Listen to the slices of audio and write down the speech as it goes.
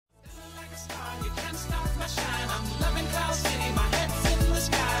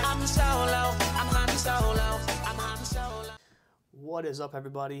What is up,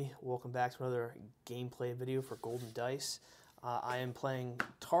 everybody? Welcome back to another gameplay video for Golden Dice. I am playing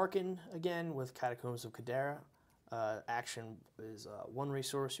Tarkin again with Catacombs of Kadara. Action is one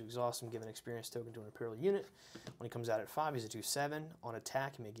resource. You exhaust him, give an experience token to an Imperial unit. When he comes out at 5, he's a 2/7. On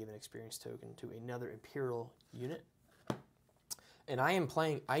attack, you may give an experience token to another Imperial unit. And I am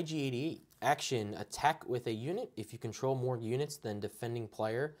playing IG-88. Action, attack with a unit. If you control more units than defending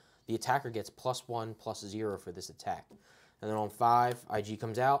player, the attacker gets +1/+0 for this attack. And then on 5, IG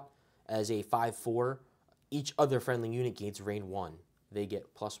comes out as a 5/4. Each other friendly unit gains rain 1. They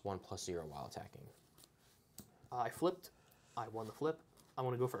get +1/+0 while attacking. I flipped. I won the flip. I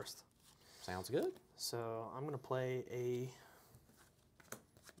want to go first. Sounds good. So I'm going to play a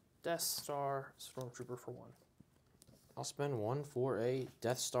Death Star Stormtrooper for 1. I'll spend 1 for a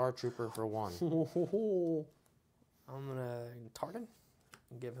Death Star Trooper for 1. I'm going to Tarkin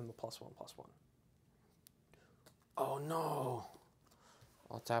and give him a +1/+1. Oh no!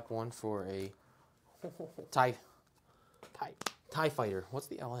 I'll tap 1 for a TIE Fighter. What's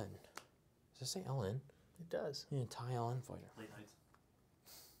the LN? Does it say LN? It does. Yeah, TIE LN Fighter. Late nights.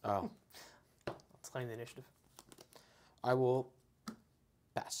 Oh. Let's claim the initiative. I will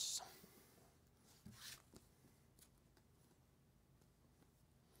pass.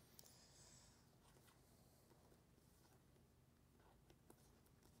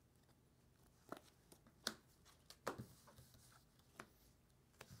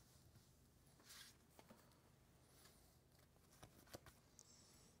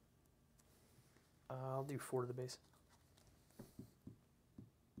 I'll do 4 to the base.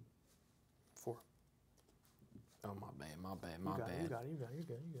 4. Oh, my bad. You got it, you got it, you got it, you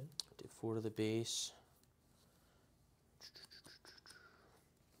got it, you got it. Did 4 to the base.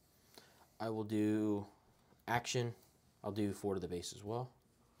 I will do action. I'll do 4 to the base as well.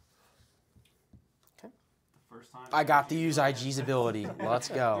 Okay. The first time I got to use IG's ability. Let's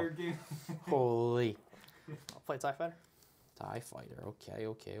go. Third game. Holy. I'll play TIE Fighter. TIE Fighter. Okay,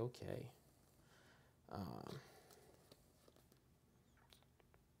 okay, okay.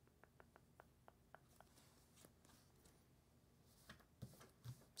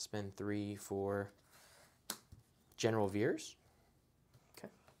 Spend 3 for General Veers. Okay.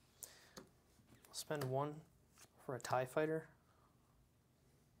 I'll spend 1 for a TIE Fighter.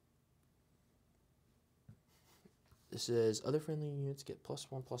 This is other friendly units get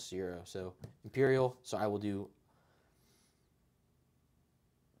 +1/+0. So Imperial. So I will do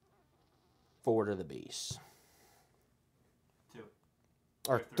 4 to the base. 2.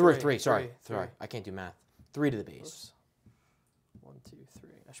 Or Three. 3. Sorry, Three. sorry. I can't do math. 3 to the base. Oops. 1, 2, 3.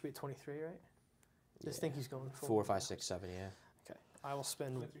 I should be at 23, right? Just Yeah. think he's going for 4, 5, 6, 7. Yeah. Okay. I will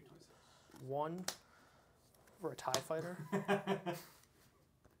spend 23, 1 for a TIE Fighter.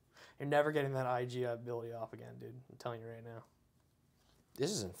 You're never getting that IG ability off again, dude. I'm telling you right now.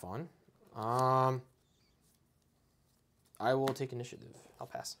 This isn't fun. I will take initiative. I'll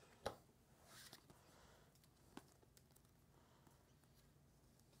pass.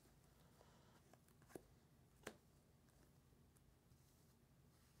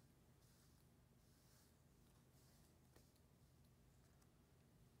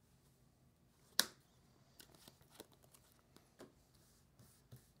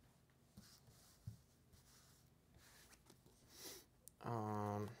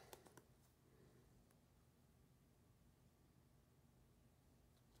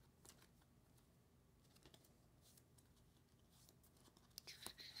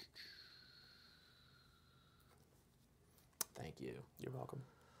 Thank you. You're welcome.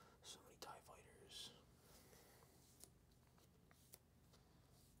 So many TIE Fighters.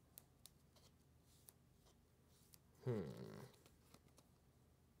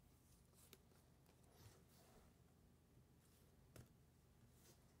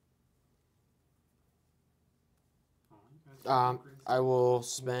 Oh, you guys are upgrades. I will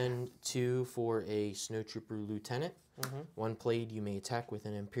spend 2 for a Snowtrooper Lieutenant. Mm-hmm. When played, you may attack with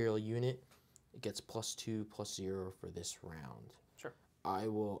an Imperial unit. It gets +2/+0 for this round. Sure. I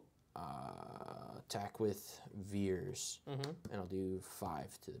will attack with Veers, Mm-hmm. and I'll do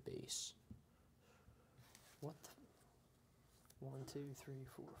 5 to the base. What? 1, 2, 3,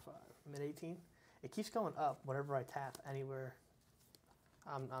 4, 5. I'm at 18. It keeps going up whenever I tap anywhere.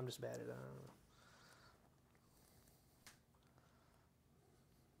 I'm just bad at it. I don't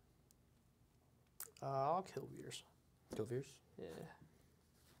know. I'll kill Veers. Kill Veers? Yeah.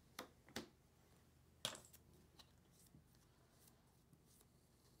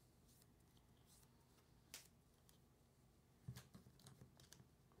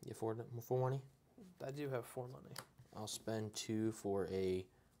 You afford more money? I do have 4 money. I'll spend 2 for a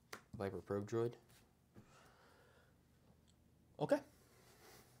Viper Probe Droid. Okay.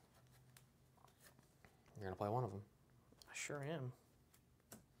 You're going to play one of them. I sure am.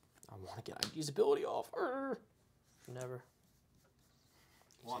 I want to get IG's ability off. Never.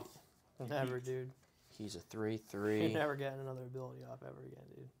 Once. Never, dude. He's a You're 3/3. never getting another ability off ever again,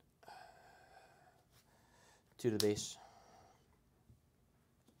 dude. 2 to the base.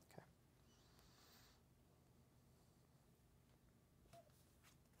 Okay.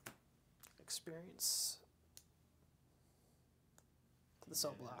 Experience. To the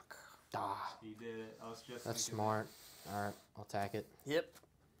cell block. Ah, He did it. I was just that's thinking smart. All right, I'll attack it. Yep.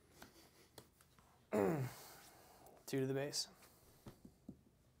 2 to the base.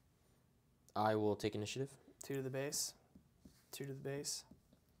 I will take initiative. 2 to the base. 2 to the base.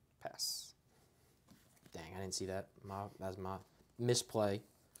 Pass. Dang, I didn't see that. That's my misplay.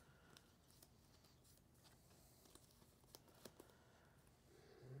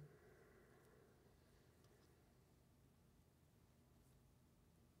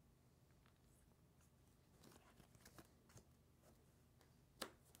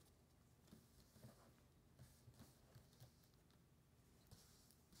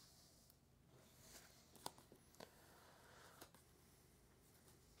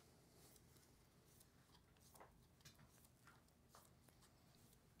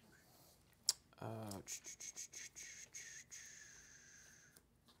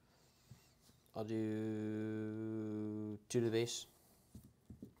 I'll do 2 to the base.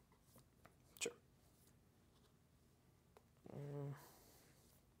 Sure.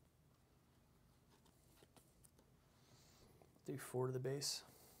 Do 4 to the base.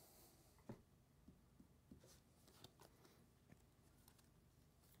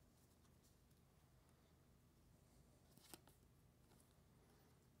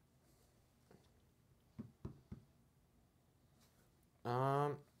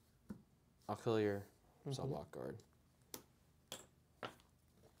 I'll kill your cell block guard.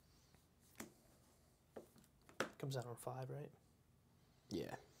 Comes out on 5, right?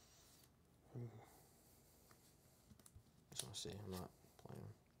 Yeah. Just want to see. I'm not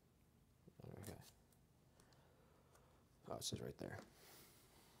playing. Okay. Oh, it says right there.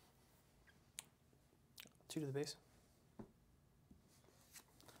 2 to the base.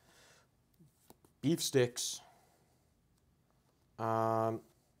 Beef sticks.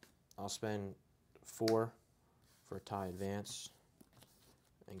 I'll spend 4 for a tie advance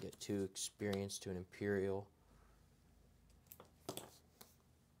and get 2 experience to an Imperial.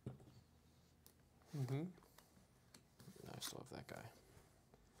 Mm-hmm. I still have that guy.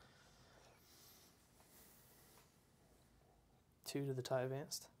 2 to the tie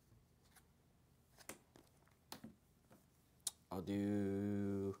advanced. I'll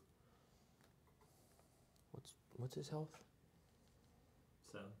do. What's his health?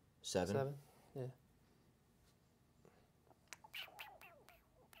 7. 7. Yeah.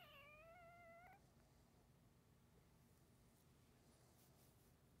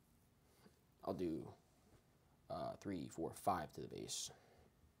 I'll do 3, 4, 5 to the base.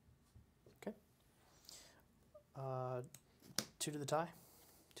 Okay. 2 to the tie.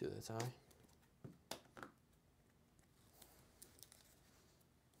 2 to the tie.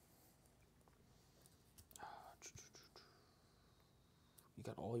 You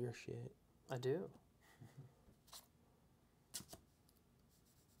got all your shit. I do.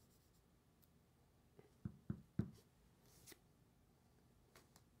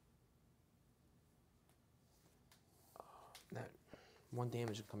 That 1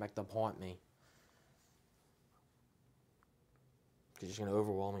 damage will come back to haunt me. You're just gonna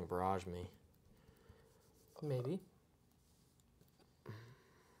overwhelming barrage me. Maybe.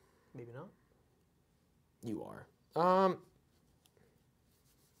 Maybe not. You are.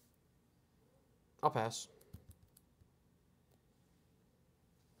 I'll pass.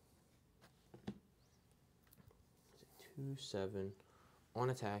 2, 7. On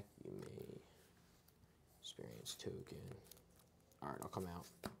attack, you may experience token. Alright, I'll come out.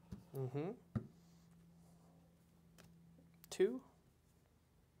 Mm-hmm. 2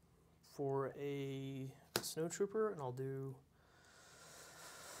 for a snow trooper, and I'll do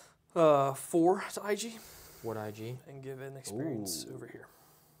 4 to IG. What IG? And give an experience Ooh. over here.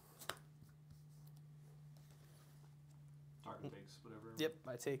 Tarkin takes whatever. Yep,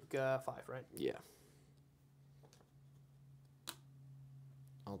 I take 5, right? Yeah.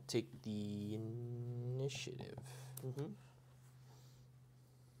 I'll take the initiative. Mm-hmm.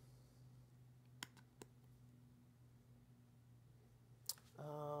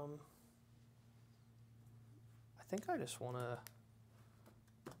 I think I just want to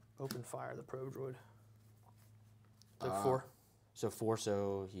open fire the probe droid. So 4. So 4,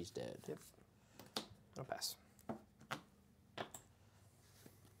 so he's dead. Yep. I'll pass.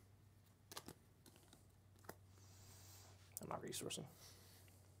 resourcing.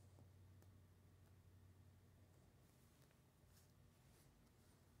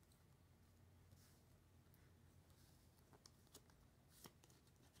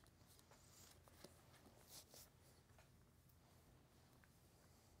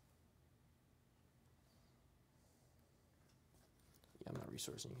 Yeah, I'm not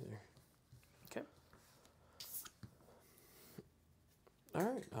resourcing either. Okay. All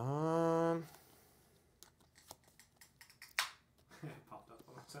right. It popped up.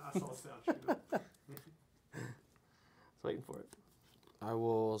 I saw the sound shoot up. Just waiting for it. I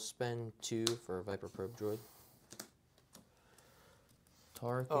will spend 2 for a Viper Probe Droid.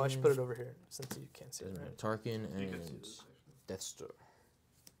 Tarkin. Oh, I should put it over here since you can't see it, Doesn't right? matter. Tarkin You and can see this, actually. Death Star.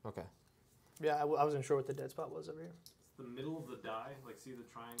 Okay. Yeah, I wasn't sure what the dead spot was over here. It's the middle of the die. Like, see the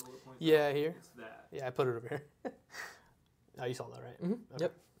triangle that points Yeah, out? here. It's that. Yeah, I put it over here. Oh, you saw that, right? Mm-hmm. Okay.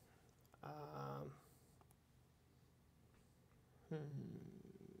 Yep. Hmm,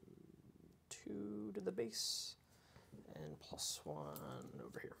 2 to the base and +1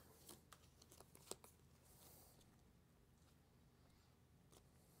 over here.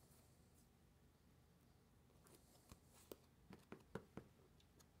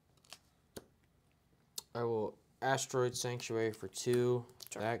 I will Asteroid Sanctuary for 2.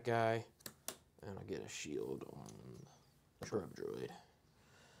 Sure. That guy. And I'll get a shield on the Probe Droid.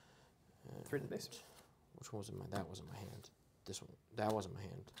 3 to the base. Which one was in my... That wasn't my hand. This one. That wasn't my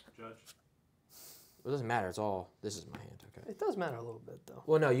hand. Judge. It doesn't matter. It's all... This is my hand. Okay. It does matter a little bit, though.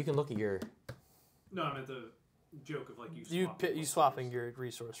 Well, no. You can look at your... No, I meant the joke of like you You swapping your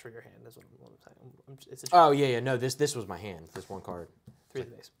resource for your hand. That's what I'm saying. It's a Oh, yeah, yeah. No, this was my hand. This one card. 3 to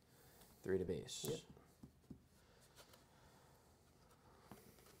the base. 3 to base. Yep.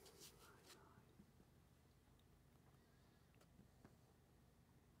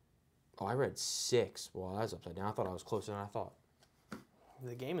 Oh, I read 6. Well, that's upside down. I thought I was closer than I thought.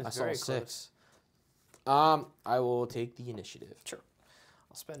 The game is I saw very 6. close. I will take the initiative. Sure.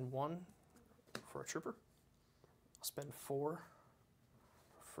 I'll spend 1 for a trooper. I'll spend 4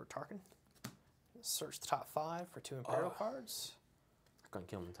 for Tarkin. Search the top 5 for 2 Imperial cards. I couldn't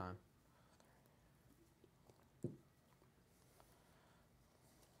kill him in time. We'll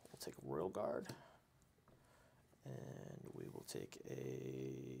take a Royal Guard. And we will take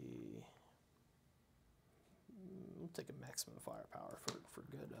a... We'll take a maximum firepower for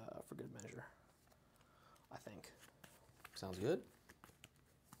good measure, I think. Sounds good.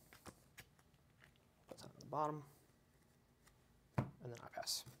 Put that on the bottom. And then I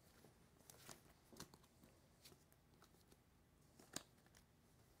pass.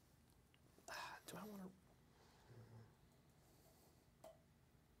 Do I want to...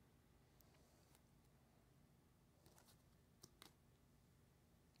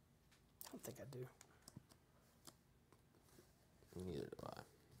 I don't think I do. Neither do I.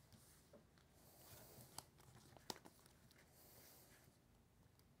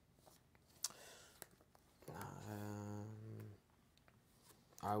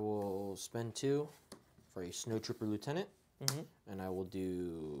 I will spend 2 for a Snowtrooper Lieutenant, and I will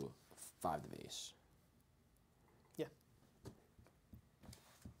do 5 to base. Yeah.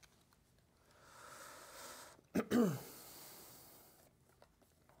 You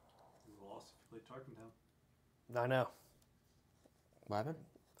lost if you played Tarkin Town. I know. What happened?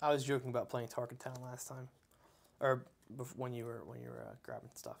 I was joking about playing Tarkin Town last time, or when you were grabbing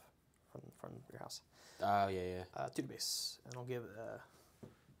stuff from your house. Oh, yeah, yeah. 2 to base, and I'll give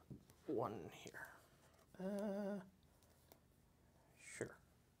 1 here. Sure.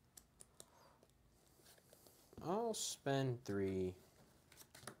 I'll spend 3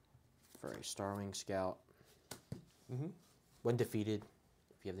 for a Starwing Scout. When defeated,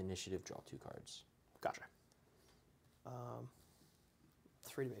 if you have the initiative, draw 2 cards. Gotcha.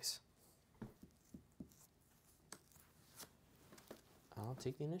 3 to base. I'll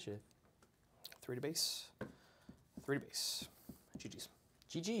take the initiative. 3 to base. 3 to base. GG's.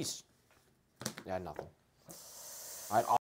 GG's. Yeah, nothing. All right,